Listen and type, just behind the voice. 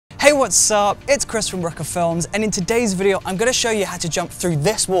Hey, what's up? It's Chris from Brooker Films, and in today's video, I'm going to show you how to jump through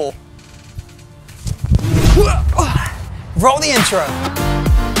this wall. Roll the intro.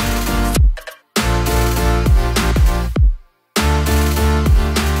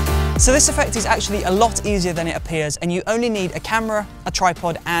 So this effect is actually a lot easier than it appears, and you only need a camera, a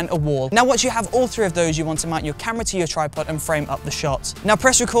tripod, and a wall. Now once you have all three of those, you want to mount your camera to your tripod and frame up the shot. Now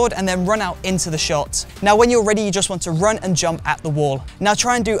press record and then run out into the shot. Now when you're ready, you just want to run and jump at the wall. Now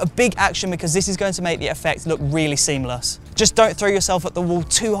try and do a big action because this is going to make the effect look really seamless. Just don't throw yourself at the wall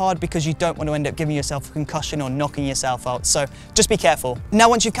too hard because you don't want to end up giving yourself a concussion or knocking yourself out, so just be careful. Now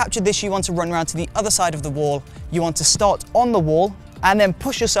once you've captured this, you want to run around to the other side of the wall. You want to start on the wall, and then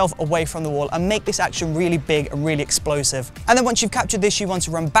push yourself away from the wall and make this action really big and really explosive. And then once you've captured this, you want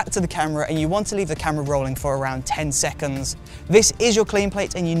to run back to the camera and you want to leave the camera rolling for around 10 seconds. This is your clean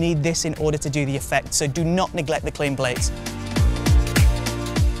plate and you need this in order to do the effect, so do not neglect the clean plate.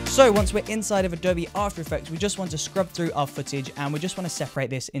 So once we're inside of Adobe After Effects, we just want to scrub through our footage and we just want to separate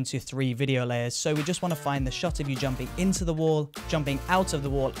this into 3 video layers. So we just want to find the shot of you jumping into the wall, jumping out of the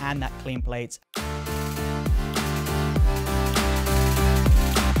wall, and that clean plate.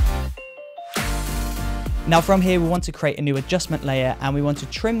 Now from here, we want to create a new adjustment layer and we want to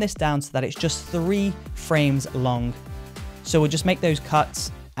trim this down so that it's just 3 frames long. So we'll just make those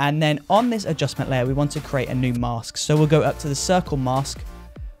cuts, and then on this adjustment layer, we want to create a new mask. So we'll go up to the circle mask,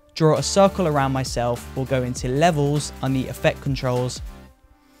 draw a circle around myself, we'll go into levels on the effect controls,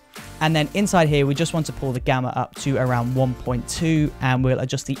 and then inside here, we just want to pull the gamma up to around 1.2 and we'll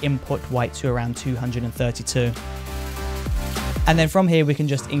adjust the input white to around 232. And then from here, we can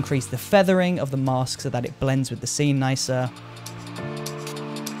just increase the feathering of the mask so that it blends with the scene nicer.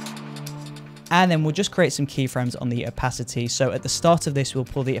 And then we'll just create some keyframes on the opacity. So at the start of this, we'll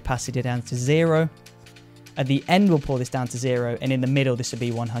pull the opacity down to 0. At the end, we'll pull this down to 0. And in the middle, this will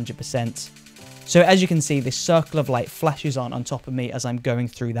be 100%. So as you can see, this circle of light flashes on top of me as I'm going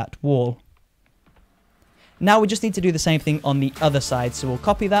through that wall. Now we just need to do the same thing on the other side. So we'll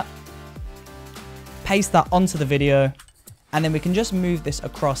copy that, paste that onto the video, and then we can just move this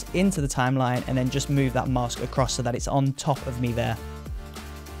across into the timeline and then just move that mask across so that it's on top of me there.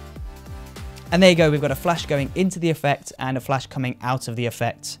 And there you go, we've got a flash going into the effect and a flash coming out of the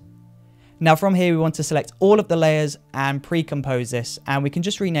effect. Now from here, we want to select all of the layers and pre-compose this, and we can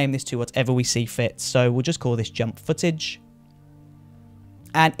just rename this to whatever we see fit. So we'll just call this jump footage.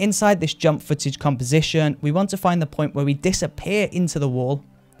 And inside this jump footage composition, we want to find the point where we disappear into the wall.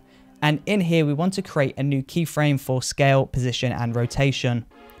 And in here, we want to create a new keyframe for scale, position, and rotation.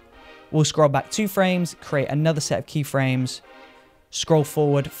 We'll scroll back 2 frames, create another set of keyframes, scroll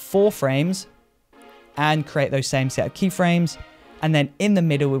forward 4 frames, and create those same set of keyframes. And then in the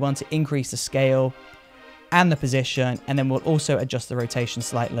middle, we want to increase the scale and the position, and then we'll also adjust the rotation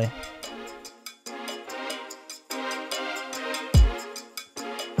slightly.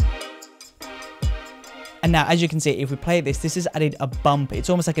 And now, as you can see, if we play this, this has added a bump.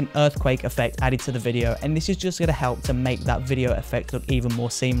 It's almost like an earthquake effect added to the video. And this is just going to help to make that video effect look even more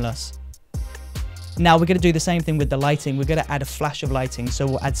seamless. Now we're going to do the same thing with the lighting. We're going to add a flash of lighting. So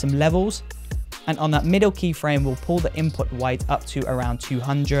we'll add some levels. And on that middle keyframe, we'll pull the input white up to around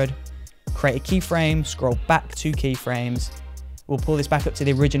 200. Create a keyframe, scroll back 2 keyframes. We'll pull this back up to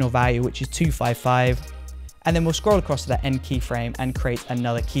the original value, which is 255. And then we'll scroll across to that end keyframe and create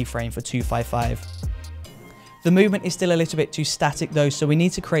another keyframe for 255. The movement is still a little bit too static though, so we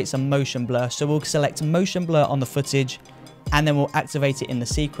need to create some motion blur. So we'll select motion blur on the footage, and then we'll activate it in the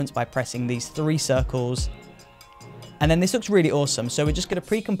sequence by pressing these 3 circles. And then this looks really awesome. So we're just going to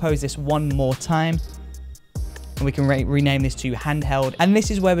pre-compose this one more time, and we can rename this to handheld. And this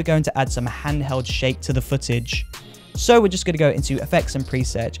is where we're going to add some handheld shake to the footage. So we're just going to go into effects and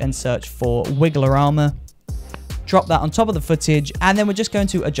presearch and search for Wigglorama. Drop that on top of the footage, and then we're just going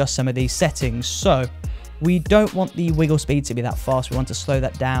to adjust some of these settings. So we don't want the wiggle speed to be that fast. We want to slow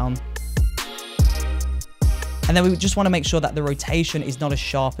that down. And then we just want to make sure that the rotation is not as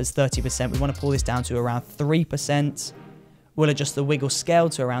sharp as 30%. We want to pull this down to around 3%. We'll adjust the wiggle scale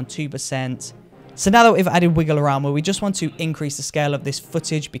to around 2%. So now that we've added Wigglorama, we just want to increase the scale of this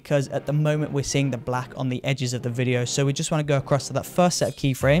footage because at the moment we're seeing the black on the edges of the video. So we just want to go across to that first set of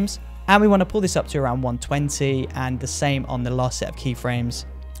keyframes, and we want to pull this up to around 120, and the same on the last set of keyframes.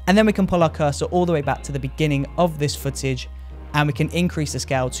 And then we can pull our cursor all the way back to the beginning of this footage, and we can increase the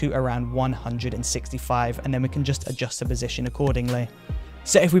scale to around 165, and then we can just adjust the position accordingly.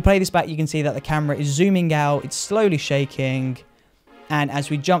 So if we play this back, you can see that the camera is zooming out, it's slowly shaking, and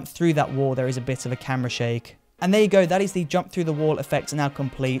as we jump through that wall, there is a bit of a camera shake. And there you go, that is the jump through the wall effect now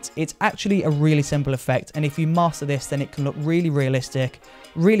complete. It's actually a really simple effect, and if you master this, then it can look really realistic,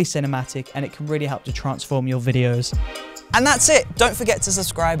 really cinematic, and it can really help to transform your videos. And that's it. Don't forget to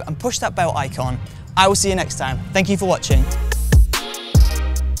subscribe and push that bell icon. I will see you next time. Thank you for watching.